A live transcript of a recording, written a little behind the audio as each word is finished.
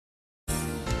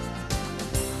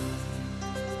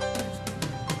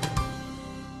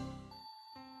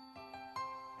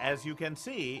As you can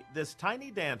see, this tiny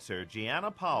dancer,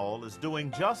 Gianna Powell, is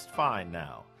doing just fine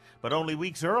now. But only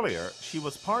weeks earlier, she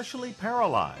was partially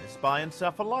paralyzed by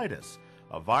encephalitis,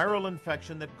 a viral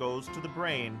infection that goes to the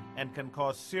brain and can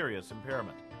cause serious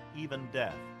impairment, even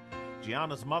death.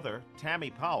 Gianna's mother,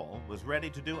 Tammy Powell, was ready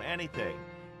to do anything,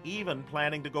 even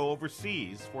planning to go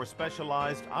overseas for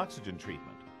specialized oxygen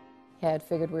treatment. I had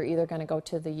figured we were either going to go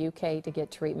to the UK to get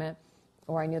treatment,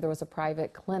 or I knew there was a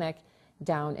private clinic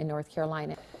down in North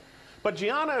Carolina. But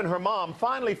Gianna and her mom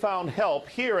finally found help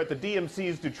here at the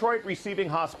DMC's Detroit Receiving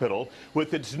Hospital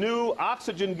with its new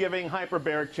oxygen-giving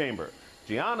hyperbaric chamber.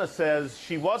 Gianna says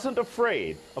she wasn't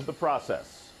afraid of the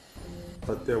process.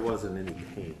 But there wasn't any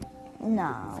pain?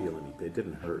 No. You didn't feel any pain? It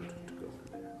didn't hurt to go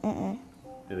in there? Mm-mm.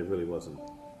 And it really wasn't?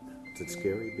 Is it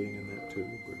scary being in that tube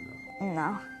or no?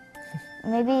 No.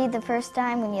 Maybe the first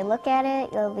time when you look at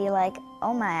it, you'll be like,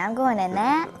 oh my, I'm going in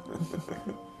that?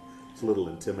 It's a little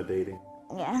intimidating.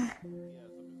 Yeah.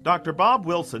 Dr. Bob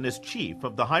Wilson is chief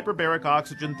of the Hyperbaric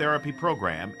Oxygen Therapy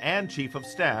Program and chief of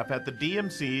staff at the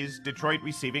DMC's Detroit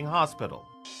Receiving Hospital.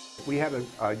 We had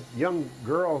a young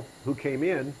girl who came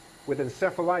in with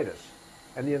encephalitis,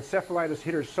 and the encephalitis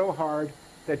hit her so hard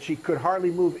that she could hardly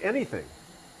move anything.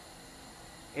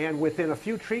 And within a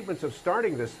few treatments of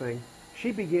starting this thing,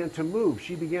 she began to move,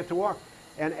 she began to walk.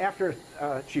 And after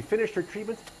she finished her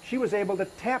treatments, she was able to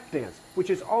tap dance, which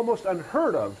is almost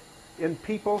unheard of in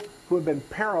people who have been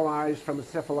paralyzed from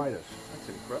encephalitis. That's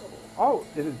incredible. Oh,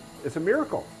 it's a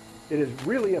miracle. It is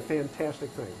really a fantastic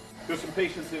thing. There's some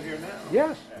patients in here now.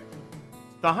 Yes.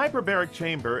 The hyperbaric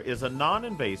chamber is a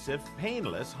non-invasive,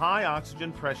 painless,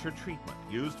 high-oxygen pressure treatment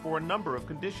used for a number of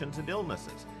conditions and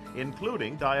illnesses,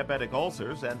 including diabetic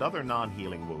ulcers and other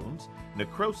non-healing wounds,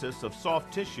 necrosis of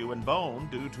soft tissue and bone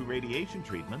due to radiation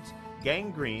treatments,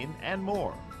 gangrene, and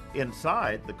more.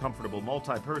 Inside the comfortable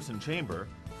multi-person chamber,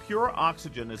 pure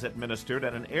oxygen is administered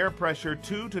at an air pressure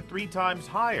 2 to 3 times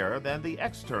higher than the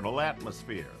external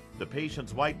atmosphere. The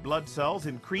patient's white blood cells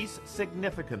increase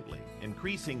significantly,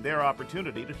 increasing their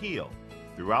opportunity to heal.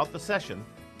 Throughout the session,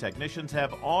 technicians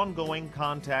have ongoing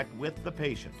contact with the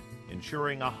patient,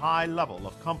 ensuring a high level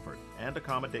of comfort and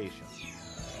accommodation.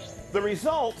 The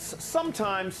results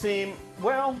sometimes seem,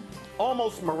 well,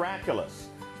 almost miraculous.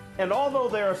 And although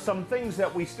there are some things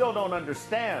that we still don't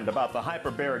understand about the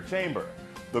hyperbaric chamber,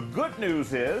 the good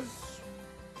news is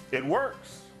it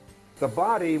works. The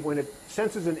body, when it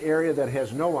senses an area that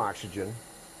has no oxygen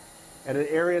and an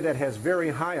area that has very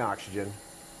high oxygen,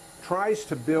 tries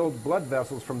to build blood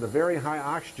vessels from the very high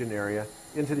oxygen area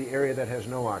into the area that has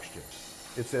no oxygen.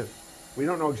 We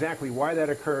don't know exactly why that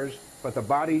occurs, but the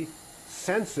body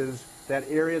senses that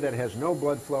area that has no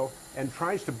blood flow and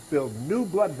tries to build new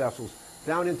blood vessels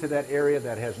down into that area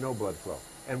that has no blood flow.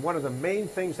 And one of the main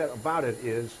things about it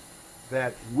is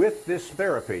that with this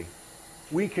therapy,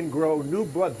 we can grow new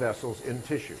blood vessels in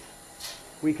tissue.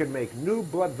 We can make new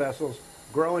blood vessels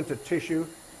grow into tissue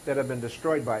that have been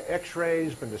destroyed by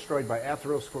x-rays, been destroyed by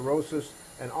atherosclerosis,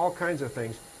 and all kinds of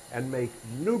things, and make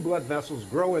new blood vessels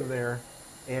grow in there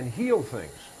and heal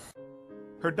things.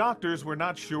 Her doctors were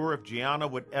not sure if Gianna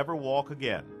would ever walk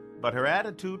again, but her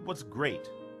attitude was great.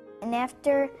 And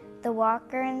after the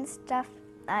walker and stuff,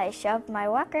 I shoved my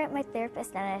walker at my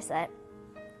therapist and I said,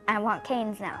 I want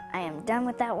canes now. I am done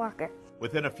with that walker.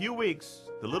 Within a few weeks,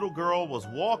 the little girl was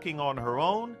walking on her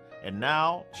own, and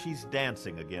now she's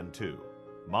dancing again too.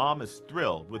 Mom is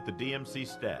thrilled with the DMC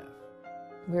staff.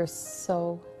 We're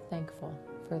so thankful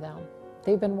for them.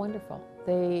 They've been wonderful.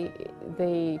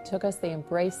 They took us, they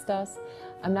embraced us.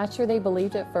 I'm not sure they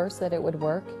believed at first that it would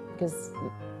work because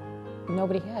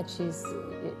nobody had.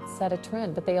 It set a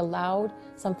trend, but they allowed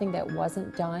something that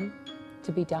wasn't done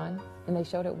to be done, and they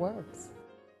showed it works.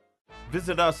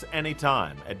 Visit us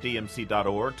anytime at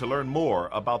dmc.org to learn more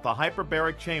about the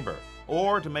hyperbaric chamber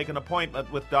or to make an appointment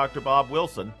with Dr. Bob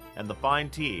Wilson and the fine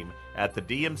team at the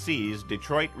DMC's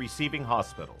Detroit Receiving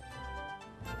Hospital.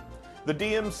 The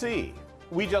DMC,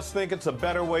 we just think it's a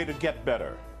better way to get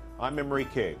better. I'm Emery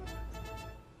King.